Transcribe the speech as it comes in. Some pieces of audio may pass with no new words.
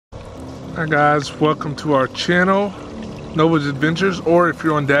Hi guys, welcome to our channel, Nova's Adventures, or if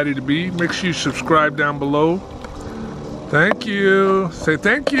you're on Daddy to Be, make sure you subscribe down below. Thank you. Say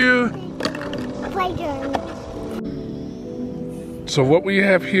thank you. Pleasure. So what we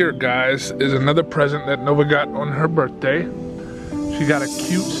have here, guys, is another present that Nova got on her birthday. She got a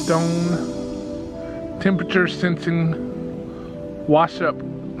cute stone temperature sensing wash up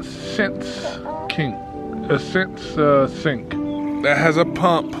sink that has a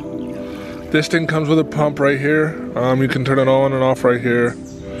pump. This thing comes with a pump right here. You can turn it on and off right here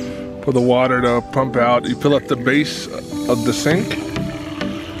for the water to pump out. You fill up the base of the sink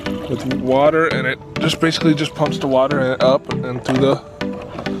with water, and it just basically just pumps the water up and to the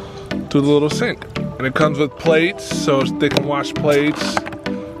little sink. And it comes with plates, so they can wash plates,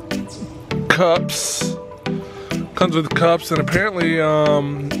 cups. Comes with cups, and apparently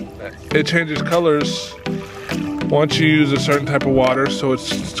it changes colors once you use a certain type of water. So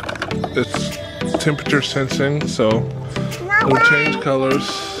it's temperature sensing, so it'll change colors.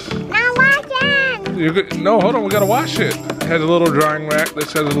 Not washing. No, hold on, we gotta wash it. It has a little drying rack that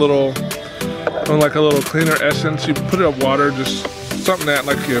says a little, like a little cleaner essence. You put it up water, just something that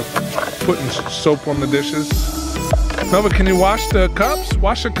like you're putting soap on the dishes. Nova, can you wash the cups?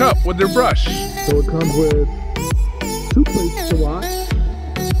 Wash a cup with your brush. So it comes with 2 plates to wash.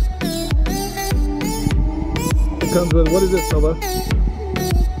 It comes with, what is this, Nova?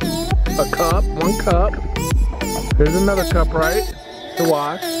 A cup, 1 cup. Here's another cup, right? To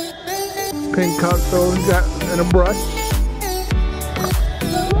wash. Pink cup, so we got, and a brush.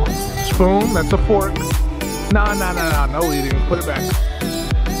 Spoon, that's a fork. No eating, put it back.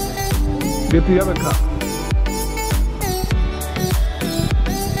 Get the other cup.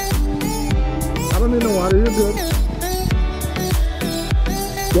 I don't need no water, you're good.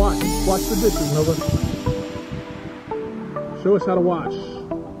 Wash the dishes, Nova. Show us how to wash.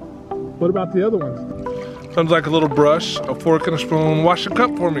 What about the other ones? Sounds like a little brush, a fork and a spoon. Wash the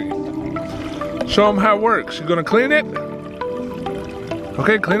cup for me. Show them how it works. You gonna clean it?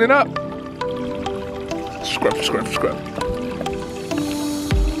 Okay, clean it up. Scrub.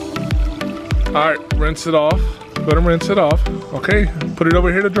 All right, rinse it off. Go ahead and rinse it off. Okay, put it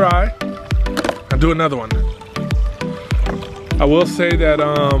over here to dry. Now do another one. I will say that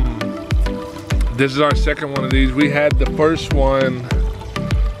this is our second one of these. We had the first one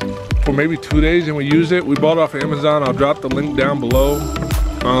for maybe 2 days and we used it. We bought it off of Amazon. I'll drop the link down below.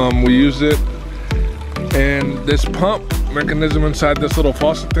 We used it, and this pump mechanism inside this little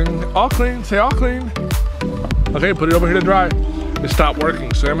faucet thing, all clean, say all clean. Okay, put it over here to dry. It stopped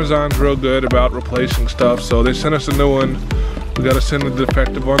working, so Amazon's real good about replacing stuff. So they sent us a new one. We gotta send the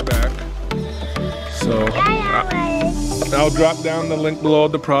defective one back. So I'll drop down the link below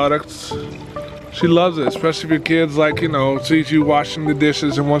of the products. She loves it, especially if your kids, like, you know, sees you washing the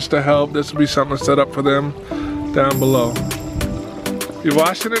dishes and wants to help. This will be something to set up for them down below. You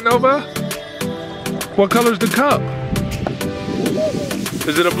washing it, Nova? What color's the cup?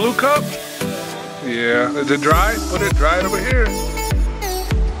 Is it a blue cup? Yeah. Is it dry? Put it dry over here.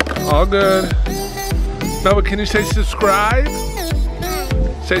 All good. Nova, can you say subscribe?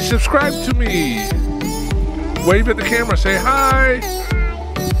 Say subscribe to me. Wave at the camera, say hi.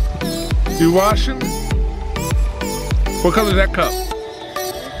 You washing? What color is that cup?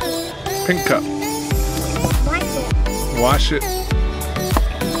 Pink cup. Wash it.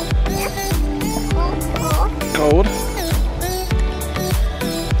 Cold.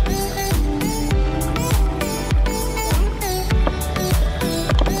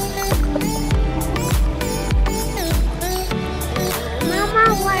 Mama,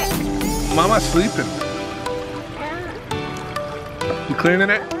 what? Mama's sleeping. You cleaning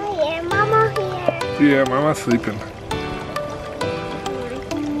it? Yeah, Mama here. Yeah, Mama's sleeping.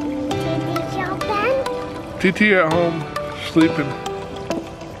 TT at home, sleeping.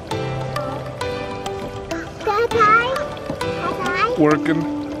 Working.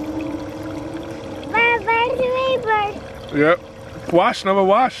 Yep. Wash, Nova,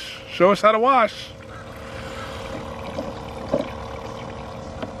 wash. Show us how to wash.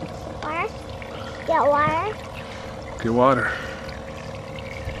 Get water. Get water.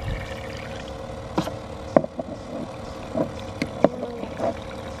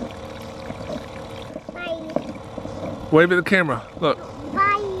 Wave at the camera. Look.